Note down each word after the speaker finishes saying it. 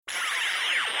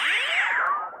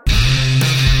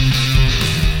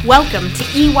Welcome to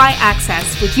EY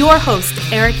Access with your host,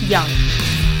 Eric Young.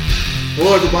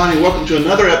 Hello everybody, welcome to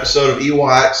another episode of EY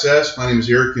Access. My name is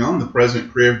Eric Young, the President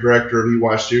and Creative Director of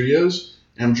EY Studios.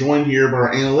 I'm joined here by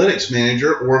our Analytics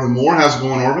Manager, Orvin Moore. How's it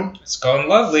going, Orvin? It's going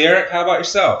lovely, Eric. How about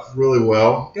yourself? Really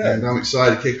well. Good. And I'm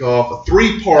excited to kick off a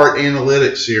three-part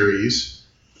analytics series.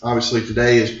 Obviously,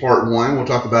 today is part one. We'll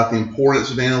talk about the importance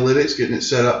of analytics, getting it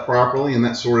set up properly, and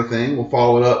that sort of thing. We'll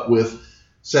follow it up with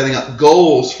setting up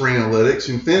goals for analytics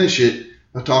and finish it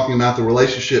by talking about the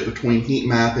relationship between heat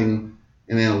mapping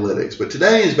and analytics. But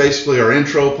today is basically our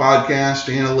intro podcast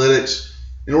to analytics.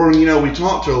 And Orvin, we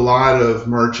talk to a lot of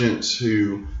merchants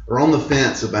who are on the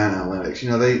fence about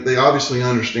analytics. They obviously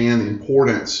understand the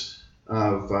importance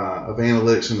of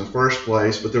analytics in the first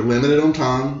place, but they're limited on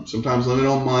time, sometimes limited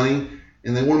on money,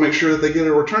 and they want to make sure that they get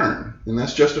a return, and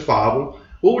that's justifiable.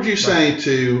 What would you say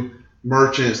to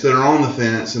merchants that are on the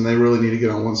fence and they really need to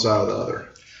get on one side or the other?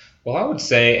 Well, I would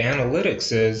say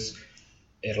analytics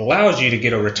it allows you to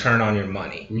get a return on your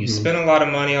money. You spend a lot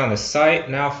of money on the site,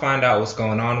 now find out what's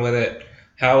going on with it.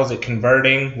 How is it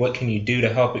converting? What can you do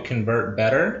to help it convert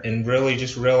better? And really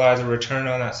just realize a return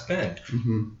on that spend.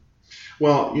 Mm-hmm.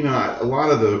 Well, a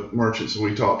lot of the merchants that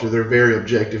we talk to, they're very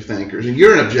objective thinkers. And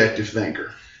you're an objective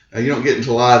thinker. You don't get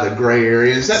into a lot of the gray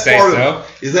area. Is that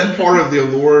part of the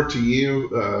allure to you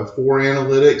for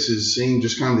analytics, is seeing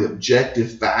just kind of the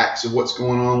objective facts of what's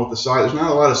going on with the site? There's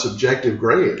not a lot of subjective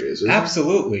gray areas, is there?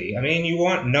 Absolutely. I mean, you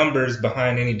want numbers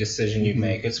behind any decision you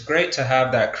make. It's great to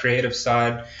have that creative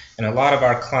side, and a lot of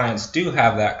our clients do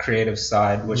have that creative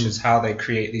side, which is how they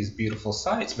create these beautiful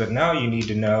sites. But now you need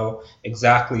to know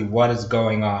exactly what is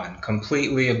going on,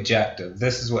 completely objective.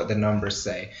 This is what the numbers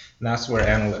say, and that's where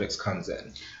analytics comes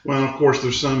in. Well, of course,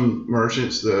 there's some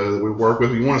merchants that we work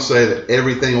with. You want to say that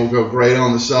everything will go great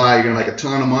on the site, you're going to make a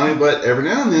ton of money, but every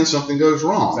now and then something goes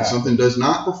wrong. Exactly. Something does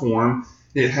not perform.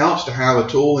 It helps to have a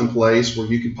tool in place where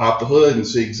you can pop the hood and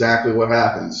see exactly what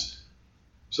happens.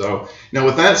 So,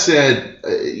 with that said,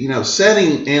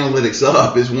 setting analytics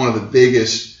up is one of the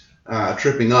biggest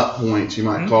tripping up points, you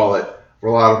might call it, for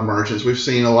a lot of merchants. We've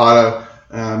seen a lot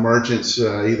of merchants,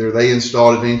 either they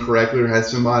installed it incorrectly or had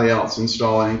somebody else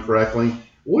install it incorrectly.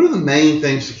 What are the main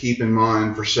things to keep in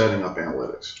mind for setting up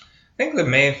analytics? I think the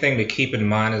main thing to keep in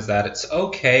mind is that it's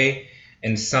okay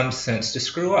in some sense to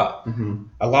screw up.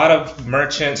 A lot of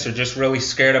merchants are just really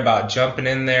scared about jumping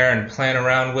in there and playing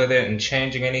around with it and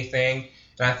changing anything.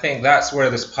 And I think that's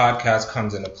where this podcast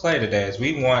comes into play today, is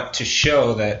we want to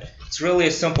show that it's really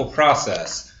a simple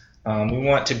process. We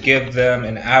want to give them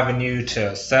an avenue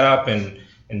to set up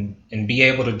and be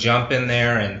able to jump in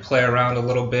there and play around a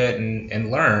little bit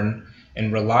and learn,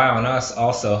 and rely on us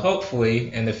also,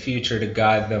 hopefully, in the future to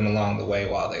guide them along the way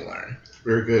while they learn.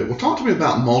 Very good. Well, talk to me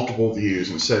about multiple views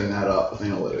and setting that up with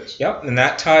analytics. Yep, and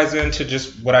that ties into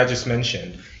just what I just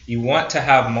mentioned. You want to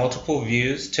have multiple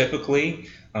views, typically.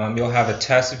 You'll have a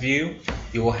test view,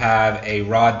 you will have a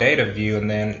raw data view, and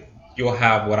then you'll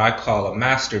have what I call a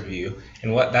master view.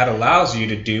 And what that allows you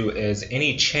to do is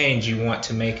any change you want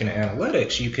to make in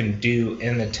analytics, you can do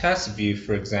in the test view,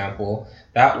 for example.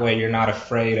 That way you're not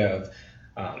afraid of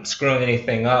screwing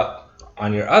anything up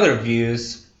on your other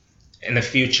views in the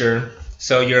future,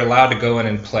 so you're allowed to go in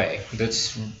and play.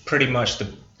 That's pretty much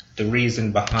the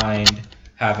reason behind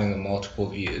having the multiple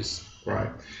views. Right.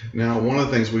 Now, one of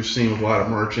the things we've seen with a lot of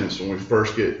merchants when we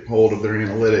first get hold of their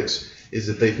analytics is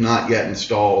that they've not yet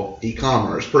installed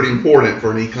e-commerce. Pretty important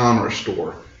for an e-commerce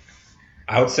store.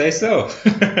 I would say so.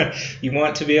 You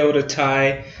want to be able to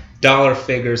tie dollar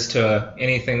figures to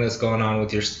anything that's going on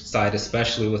with your site,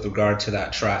 especially with regard to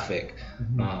that traffic.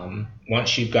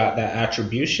 Once you've got that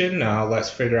attribution, now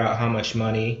let's figure out how much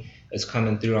money is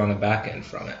coming through on the back end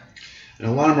from it. And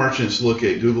a lot of merchants look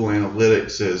at Google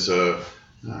Analytics as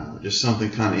just something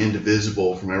kind of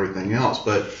indivisible from everything else,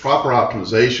 but proper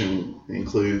optimization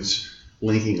includes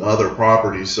linking other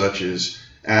properties such as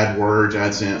AdWords,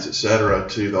 AdSense, etc.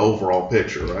 to the overall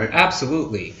picture, right?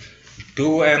 Absolutely.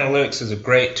 Google Analytics is a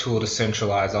great tool to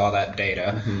centralize all that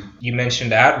data. You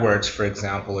mentioned AdWords, for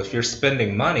example. If you're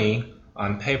spending money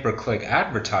on pay-per-click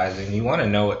advertising, you want to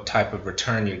know what type of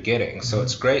return you're getting. So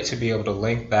it's great to be able to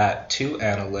link that to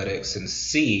analytics and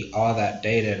see all that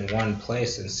data in one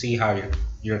place and see how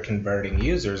you're converting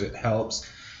users. It helps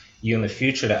you in the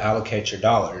future to allocate your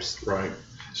dollars. Right.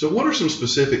 So what are some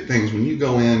specific things when you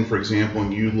go in, for example,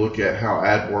 and you look at how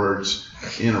AdWords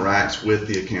interacts with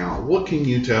the account? What can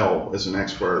you tell as an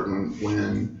expert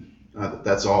when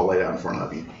that's all laid out in front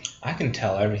of you? I can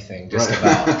tell everything, just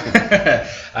about.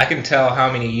 I can tell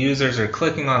how many users are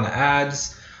clicking on the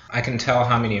ads. I can tell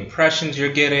how many impressions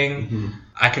you're getting. Mm-hmm.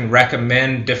 I can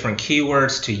recommend different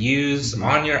keywords to use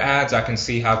on your ads. I can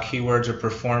see how keywords are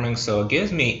performing. So it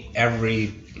gives me not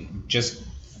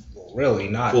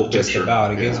full just picture.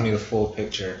 about. It gives me the full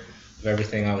picture of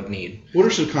everything I would need. What are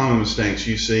some common mistakes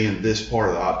you see in this part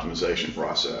of the optimization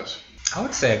process? I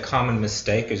would say a common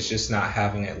mistake is just not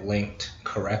having it linked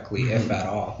correctly, if at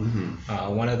all.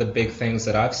 One of the big things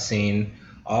that I've seen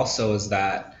also is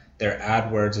that their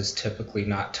AdWords is typically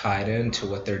not tied into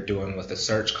what they're doing with the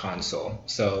Search Console.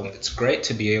 So it's great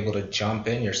to be able to jump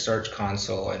in your Search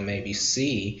Console and maybe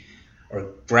see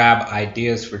or grab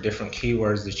ideas for different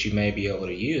keywords that you may be able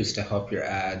to use to help your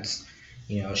ads,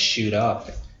 shoot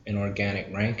up in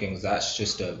organic rankings. That's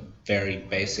just a very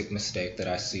basic mistake that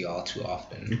I see all too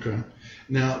often. Okay.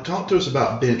 Now, talk to us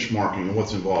about benchmarking and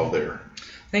what's involved there.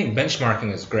 I think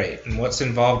benchmarking is great. And what's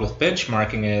involved with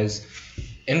benchmarking is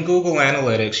in Google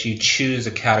Analytics, you choose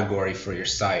a category for your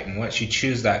site. And once you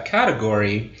choose that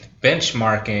category,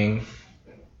 benchmarking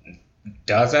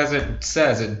does as it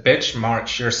says. It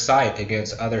benchmarks your site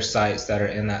against other sites that are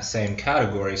in that same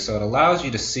category. So it allows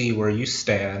you to see where you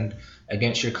stand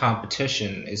against your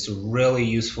competition. It's a really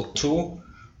useful tool.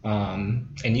 And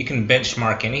you can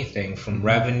benchmark anything from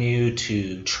revenue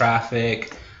to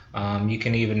traffic. You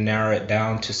can even narrow it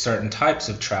down to certain types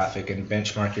of traffic and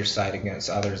benchmark your site against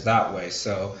others that way.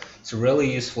 So it's a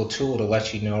really useful tool to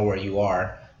let you know where you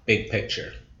are, big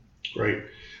picture. Great.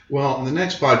 Well, in the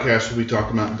next podcast, we'll be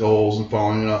talking about goals and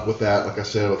following up with that, like I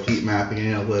said, with heat mapping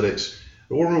and analytics.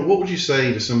 But Orvin, what would you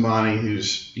say to somebody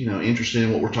who's interested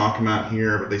in what we're talking about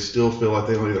here, but they still feel like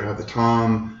they don't either have the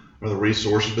time or the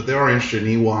resources, but they are interested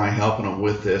in EY helping them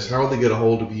with this? How would they get a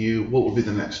hold of you? What would be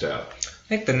the next step? I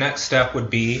think the next step would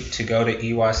be to go to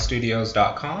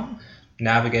eystudios.com,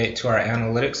 navigate to our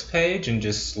analytics page, and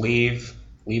just leave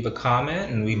a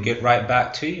comment, and we'd get right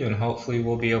back to you, and hopefully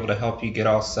we'll be able to help you get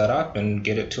all set up and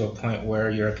get it to a point where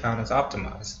your account is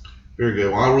optimized. Very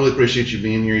good. Well, I really appreciate you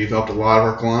being here. You've helped a lot of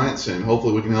our clients, and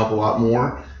hopefully we can help a lot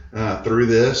more through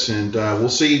this. And we'll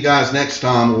see you guys next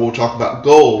time where we'll talk about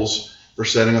goals for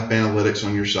setting up analytics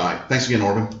on your site. Thanks again,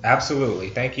 Orvin.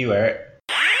 Absolutely. Thank you, Eric.